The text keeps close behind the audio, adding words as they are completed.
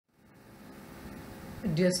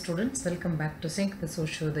Dear students, welcome back to Sync the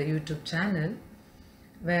Socio, the YouTube channel,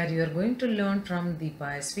 where you are going to learn from the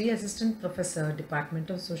PSV Assistant Professor, Department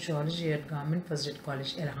of Sociology at Government First Aid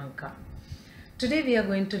College, Yelahanka. Today we are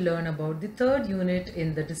going to learn about the third unit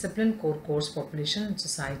in the discipline core course Population and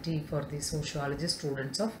Society for the Sociology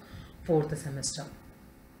students of 4th semester.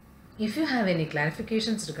 If you have any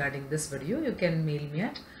clarifications regarding this video, you can mail me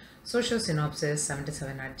at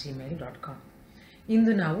sociosynopsis77@gmail.com.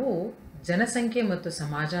 ಇಂದು ನಾವು ಜನಸಂಖ್ಯೆ ಮತ್ತು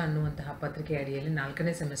ಸಮಾಜ ಅನ್ನುವಂತಹ ಪತ್ರಿಕೆ ಅಡಿಯಲ್ಲಿ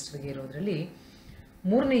 4ನೇ ಸೆಮಿಸ್ಟರ್ಗೆ ಇರೋದ್ರಲ್ಲಿ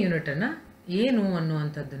 3ನೇ ಯೂನಿಟನ್ನು ಏನು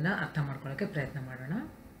ಅನ್ನುವಂಥದ್ದನ್ನು ಅರ್ಥ ಮಾಡ್ಕೊಳ್ಳೋಕ್ಕೆ ಪ್ರಯತ್ನ ಮಾಡೋಣ.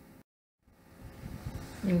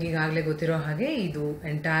 ನಿಮ್ಗೆ ಈಗಾಗಲೇ ಗೊತ್ತಿರೋ ಹಾಗೆ ಇದು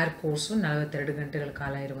ಎಂಟೈರ್ ಕೋರ್ಸು 42 ಗಂಟೆಗಳ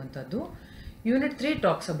ಕಾಲ ಇರುವಂಥದ್ದು. Unit 3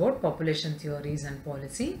 talks about population theories and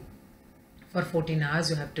policy. For 14 hours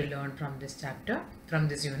you have to learn from this chapter, from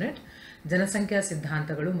this unit. ಜನಸಂಖ್ಯಾ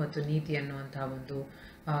ಸಿದ್ಧಾಂತಗಳು ಮತ್ತು ನೀತಿ ಅನ್ನುವಂತಹ ಒಂದು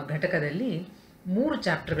ಘಟಕದಲ್ಲಿ 3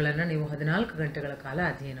 ಚಾಪ್ಟರ್ಗಳನ್ನು ನೀವು 14 ಗಂಟೆಗಳ ಕಾಲ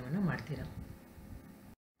ಅಧ್ಯಯನವನ್ನು ಮಾಡ್ತೀರಾ.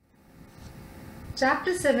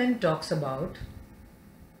 Chapter 7 talks about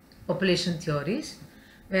population theories,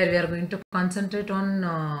 where we are going to concentrate on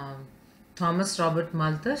Thomas Robert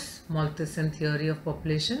Malthus theory of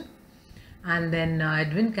population, and then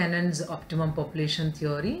Edwin Cannon's optimum population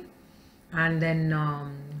theory, and then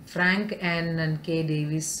Frank N. and K.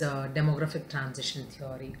 Davis demographic transition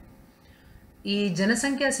theory. ಈ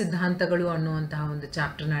ಜನಸಂಖ್ಯಾ ಸಿದ್ಧಾಂತಗಳು ಅನ್ನುವಂತಹ ಒಂದು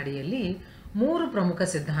ಚಾಪ್ಟರ್ನ ಅಡಿಯಲ್ಲಿ 3 ಪ್ರಮುಖ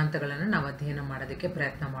ಸಿದ್ಧಾಂತಗಳನ್ನು ನಾವು ಅಧ್ಯಯನ ಮಾಡೋದಕ್ಕೆ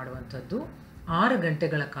ಪ್ರಯತ್ನ ಮಾಡುವಂಥದ್ದು. 6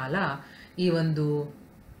 ಗಂಟೆಗಳ ಕಾಲ ಈ ಒಂದು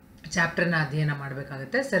ಚಾಪ್ಟರ್ನ ಅಧ್ಯಯನ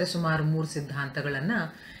ಮಾಡಬೇಕಾಗುತ್ತೆ. ಸರಿಸುಮಾರು 3 ಸಿದ್ಧಾಂತಗಳನ್ನು,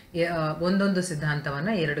 ಒಂದೊಂದು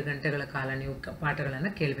ಸಿದ್ಧಾಂತವನ್ನು 2 ಗಂಟೆಗಳ ಕಾಲ ನೀವು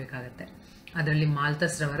ಪಾಠಗಳನ್ನು ಕೇಳಬೇಕಾಗತ್ತೆ. ಅದರಲ್ಲಿ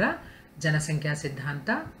ಮಾಲ್ತಸ್ರವರ ಜನಸಂಖ್ಯಾ ಸಿದ್ಧಾಂತ,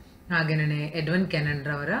 ಹಾಗೆಯೇ ಎಡ್ವಿನ್ ಕೆನನ್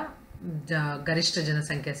ರವರ ಗರಿಷ್ಠ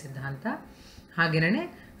ಜನಸಂಖ್ಯಾ ಸಿದ್ಧಾಂತ, ಹಾಗೆಯೇ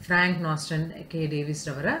ಫ್ರಾಂಕ್ ನಾಸ್ಟನ್ ಕೆ ಡೇವಿಸ್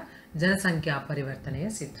ರವರ ಜನಸಂಖ್ಯಾ ಪರಿವರ್ತನೆಯ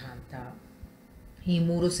ಸಿದ್ಧಾಂತ. ಈ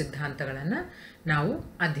 3 ಸಿದ್ಧಾಂತಗಳನ್ನು ನಾವು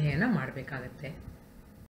ಅಧ್ಯಯನ ಮಾಡಬೇಕಾಗತ್ತೆ.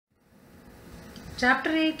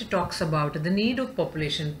 Chapter 8 talks about the need of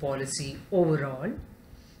population policy overall,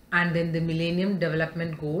 and then the Millennium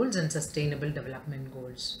Development Goals and Sustainable Development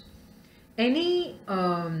Goals. Any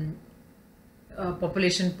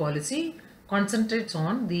population policy concentrates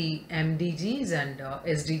on the MDGs and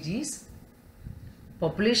SDGs.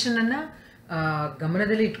 Population ಅನ್ನು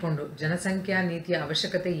ಗಮನದಲ್ಲಿ ಇಟ್ಕೊಂಡು ಜನಸಂಖ್ಯಾ ನೀತಿಯ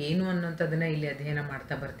ಅವಶ್ಯಕತೆ ಏನು ಅನ್ನೋಂಥದ್ದನ್ನು ಇಲ್ಲಿ ಅಧ್ಯಯನ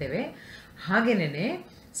ಮಾಡ್ತಾ ಬರ್ತೇವೆ. ಹಾಗೆಯೇ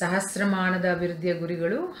ಸಹಸ್ರಮಾನದ ಅಭಿವೃದ್ಧಿಯ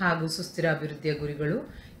ಗುರಿಗಳು ಹಾಗೂ ಸುಸ್ಥಿರ ಅಭಿವೃದ್ಧಿಯ ಗುರಿಗಳು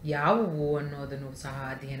ಯಾವುವು ಅನ್ನೋದನ್ನು ಸಹ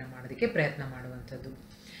ಅಧ್ಯಯನ ಮಾಡೋದಕ್ಕೆ ಪ್ರಯತ್ನ ಮಾಡುವಂಥದ್ದು.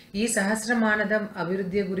 ಈ ಸಹಸ್ರಮಾನದ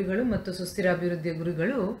ಅಭಿವೃದ್ಧಿಯ ಗುರಿಗಳು ಮತ್ತು ಸುಸ್ಥಿರ ಅಭಿವೃದ್ಧಿಯ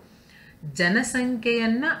ಗುರಿಗಳು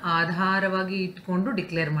ಜನಸಂಖ್ಯೆಯನ್ನು ಆಧಾರವಾಗಿ ಇಟ್ಕೊಂಡು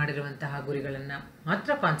ಡಿಕ್ಲೇರ್ ಮಾಡಿರುವಂತಹ ಗುರಿಗಳನ್ನು ಮಾತ್ರ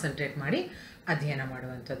ಕಾನ್ಸಂಟ್ರೇಟ್ ಮಾಡಿ ಅಧ್ಯಯನ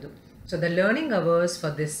ಮಾಡುವಂಥದ್ದು. So the learning hours for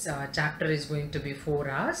this chapter is going to be 4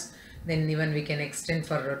 hours. Then even we can extend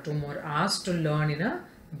for 2 more hours to learn in a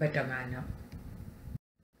better manner.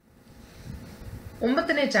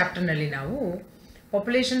 9ನೇ ಚಾಪ್ಟರ್ನಲ್ಲಿ ನಾವು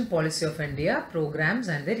population policy of India programmes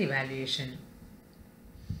and their evaluation.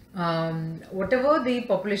 Whatever the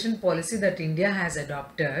population policy that India has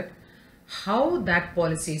adopted, how that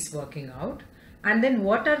policy is working out, and then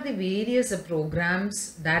what are the various programs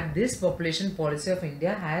that this population policy of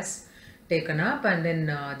India has taken up, and then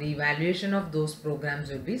the evaluation of those programs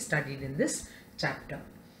will be studied in this chapter.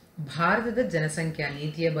 ಭಾರತದ ಜನಸಂಖ್ಯಾ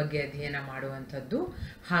ನೀತಿಯ ಬಗ್ಗೆ ಅಧ್ಯಯನ ಮಾಡುವಂಥದ್ದು,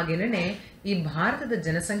 ಹಾಗೆಯೇ ಈ ಭಾರತದ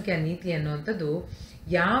ಜನಸಂಖ್ಯಾ ನೀತಿ ಅನ್ನುವಂಥದ್ದು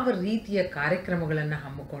ಯಾವ ರೀತಿಯ ಕಾರ್ಯಕ್ರಮಗಳನ್ನು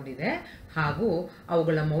ಹಮ್ಮಿಕೊಂಡಿದೆ ಹಾಗೂ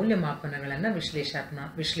ಅವುಗಳ ಮೌಲ್ಯಮಾಪನಗಳನ್ನು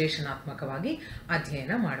ವಿಶ್ಲೇಷಣಾತ್ಮಕವಾಗಿ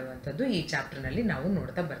ಅಧ್ಯಯನ ಮಾಡುವಂಥದ್ದು ಈ ಚಾಪ್ಟರ್ನಲ್ಲಿ ನಾವು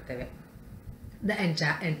ನೋಡ್ತಾ ಬರ್ತೇವೆ. The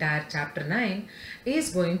entire chapter 9 is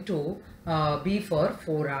going to be for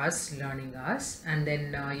 4 hours learning hours, and then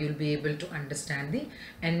you'll be able to understand the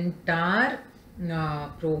entire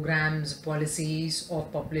programs, policies of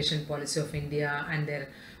population policy of India, and their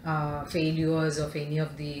failures of any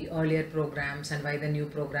of the earlier programs, and why the new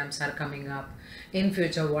programs are coming up. In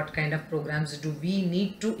future, what kind of programs do we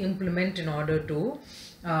need to implement in order to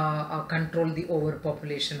control the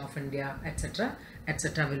overpopulation of India, etc. etc.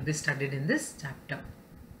 will be studied in this chapter.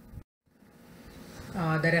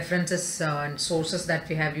 The references and sources that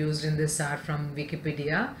we have used in this are from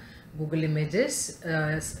Wikipedia, Google Images,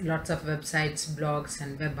 lots of websites, blogs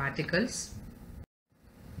and web articles.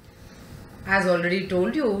 As already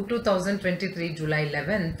told you, 2023 July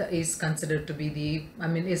 11th is considered to be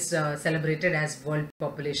is celebrated as World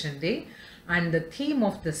Population Day, and the theme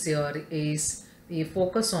of this year is the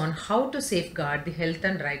focus on how to safeguard the health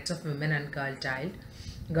and rights of women and girl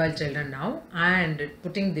children now, and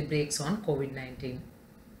putting the brakes on COVID-19.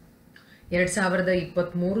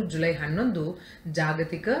 2023 July 11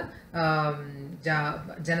 ಜಾಗತಿಕ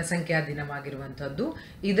ಜನಸಂಖ್ಯಾ ದಿನವಾಗಿರುವಂಥದ್ದು.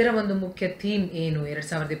 ಇದರ ಒಂದು ಮುಖ್ಯ theme ಏನು,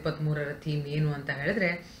 2023ರ theme ಏನು ಅಂತ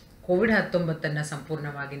ಹೇಳಿದ್ರೆ COVID-19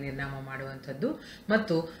 ಸಂಪೂರ್ಣವಾಗಿ ನಿರ್ನಾಮ ಮಾಡುವಂಥದ್ದು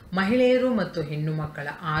ಮತ್ತು ಮಹಿಳೆಯರು ಮತ್ತು ಹೆಣ್ಣು ಮಕ್ಕಳ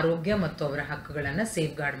ಆರೋಗ್ಯ ಮತ್ತು ಅವರ ಹಕ್ಕುಗಳನ್ನು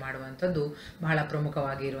ಸೇಫ್ ಗಾರ್ಡ್ ಮಾಡುವಂಥದ್ದು ಬಹಳ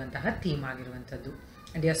ಪ್ರಮುಖವಾಗಿ ಇರುವಂತಹ ಥೀಮ್ ಆಗಿರುವಂಥದ್ದು.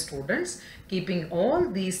 Dear students, keeping all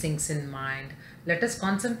these things in mind, let us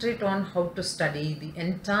concentrate on how to study the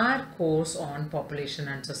entire course on population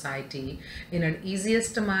and society in an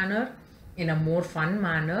easiest manner, in a more fun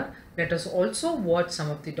manner. Let us also watch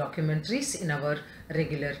some of the documentaries in our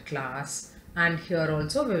regular class, and here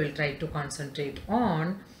also we will try to concentrate on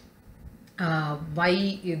why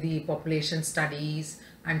the population studies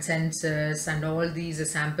and census and all these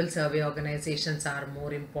sample survey organizations are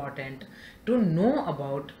more important to know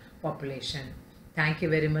about population. Thank you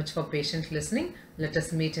very much for patient listening. Let us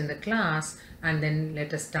meet in the class and then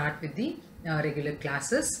let us start with the regular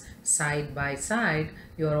classes side by side.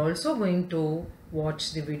 You are also going to watch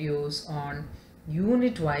the videos on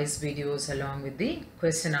unit wise videos along with the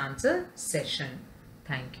question answer session.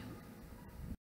 Thank you.